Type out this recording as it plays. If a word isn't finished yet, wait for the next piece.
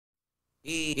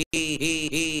Respect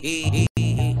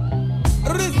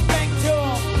you,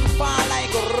 fall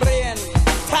like rain.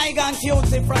 Tiger and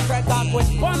Cutie from Track with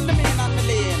one million and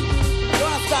million. You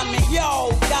understand me?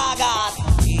 Yo, Gaga,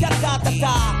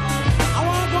 ta-ta-ta-ta. I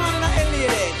want to go on in a lady,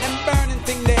 them burning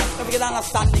thing there, so we get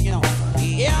understanding, you know.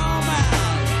 Yeah,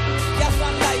 man. Just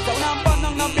one light, when I'm burning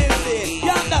on the building, you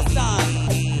understand?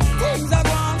 Things are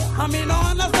gone, I mean, no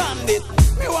understand it.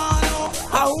 Me want to know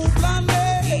how who plan it.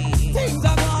 Things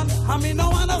are gone, I mean, no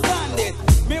understand it.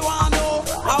 Me want to know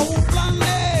how who plan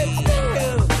it.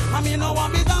 Still, I mean, no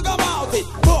one be talk about it.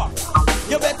 But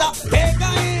you better take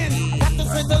her in. Got to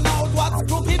straighten out what's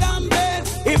crooked and bad.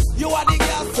 If you are the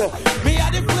gas, me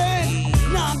are the plane.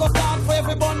 Now go start for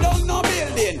every bun down no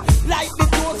building. Like the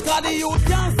toast, cause the youth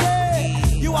can say.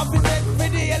 You have been set for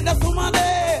the elders woman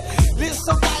there.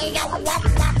 Listen,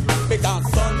 because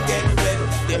sun get red,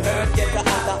 the earth get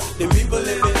hotter. The people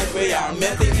living it, we are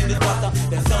melting in the water.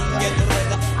 The sun get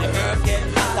redder, the earth get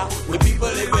hotter. We people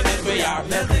living it, we are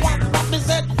melting. What me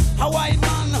said? A white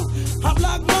man, a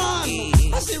black man,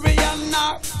 a Syrian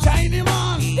or Chinese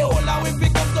man. The whole of we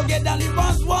pick up together, live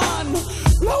as one.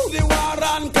 Blow the war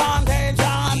and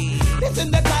contagion. This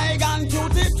in the Tiger and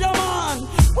Cutie German.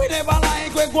 We never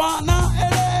like we guana,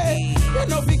 LA. You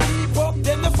know we keep up,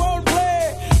 then the foul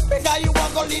play. Because you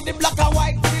want to lead the black and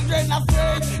white children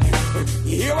astray.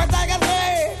 You hear what I can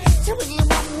say?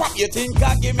 What you think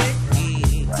I give me?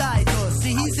 Tiger,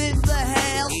 see he's in the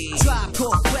house. Tribe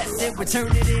Called Quest and we're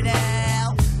turning it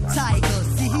out. Tiger,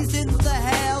 see he's in the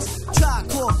house. Tribe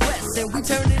Called Quest and we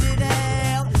turning it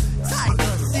out.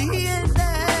 Tiger, see he in the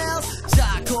house.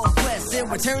 Tribe Called Quest and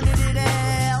we're turning it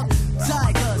out.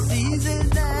 Tiger, see he's in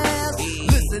the house.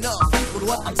 Listen up, people,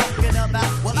 what I'm talking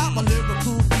about. Well, I'm a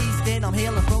lyrical beast and I'm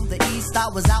hailing from the east. I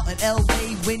was out in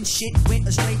LA when shit went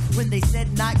astray. When they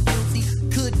said not guilty,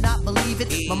 could not believe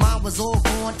it. My mind was all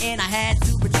gone and I had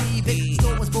to retrieve it.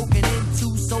 Store was broken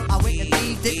into, so I went and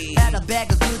thieved it. Had a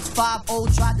bag of goods,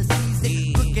 5-0, tried to seize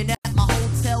it. Looking at my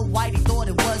hotel, Whitey thought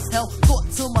it was hell. Thought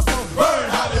to myself, burn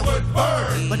Hollywood,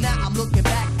 burn. But now I'm looking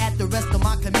back at the rest of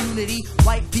my community.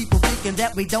 White people thinking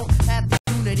that we don't have the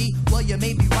unity. Well, you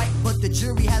may be right, but the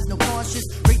jury has no conscience.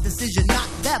 Great decision, not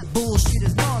that bullshit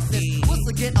is nonsense. Once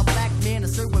again, a black man, a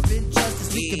serve of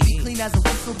injustice. We can be clean as a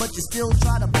whistle, but you still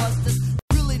try to bust us.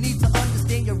 Need to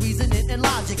understand your reasoning and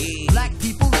logic. Black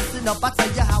people, listen up, I tell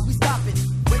you how we stop it.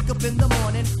 Wake up in the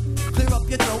morning, clear up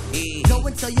your throat. Go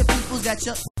and tell your peoples that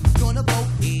you're gonna vote.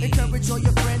 Encourage all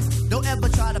your friends, don't ever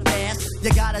try to pass.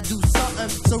 You gotta do something,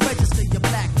 so register your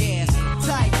black ass.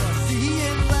 Tiger, see he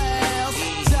in the house.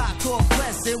 Tribe Called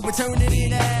Quest and we're turning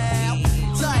it out.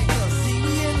 Tiger, see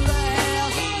we in the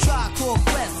house. Tribe Called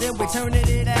Quest and we're turning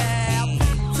it out.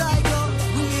 Tiger,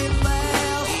 we in the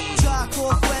house. Tribe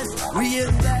Called Quest, we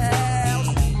in the house.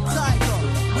 Tiger,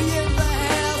 we in the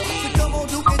house. So come on,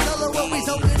 Duke, and tell her what we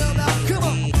talking about. Come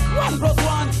on.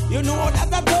 1+1, you know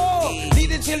that I do. Lead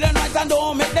the children right and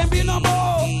don't make them be no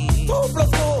more.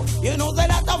 2+2, you know that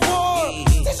I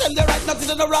 4. Teach them the right, nothing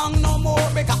to the wrong no more.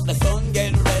 Because the sun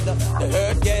get red, the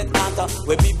earth get hotter.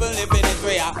 Where people live in it,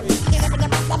 we are.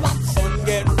 Sun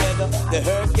get red, the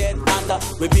earth get hotter.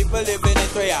 Where people live in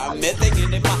it, we are. Melting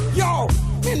in the back. Yo!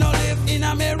 Me no live in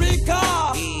America,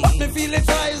 but me feel the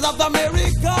rise of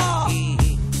America.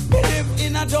 Me live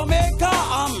in a Jamaica,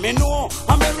 and me know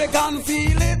American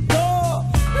feel it.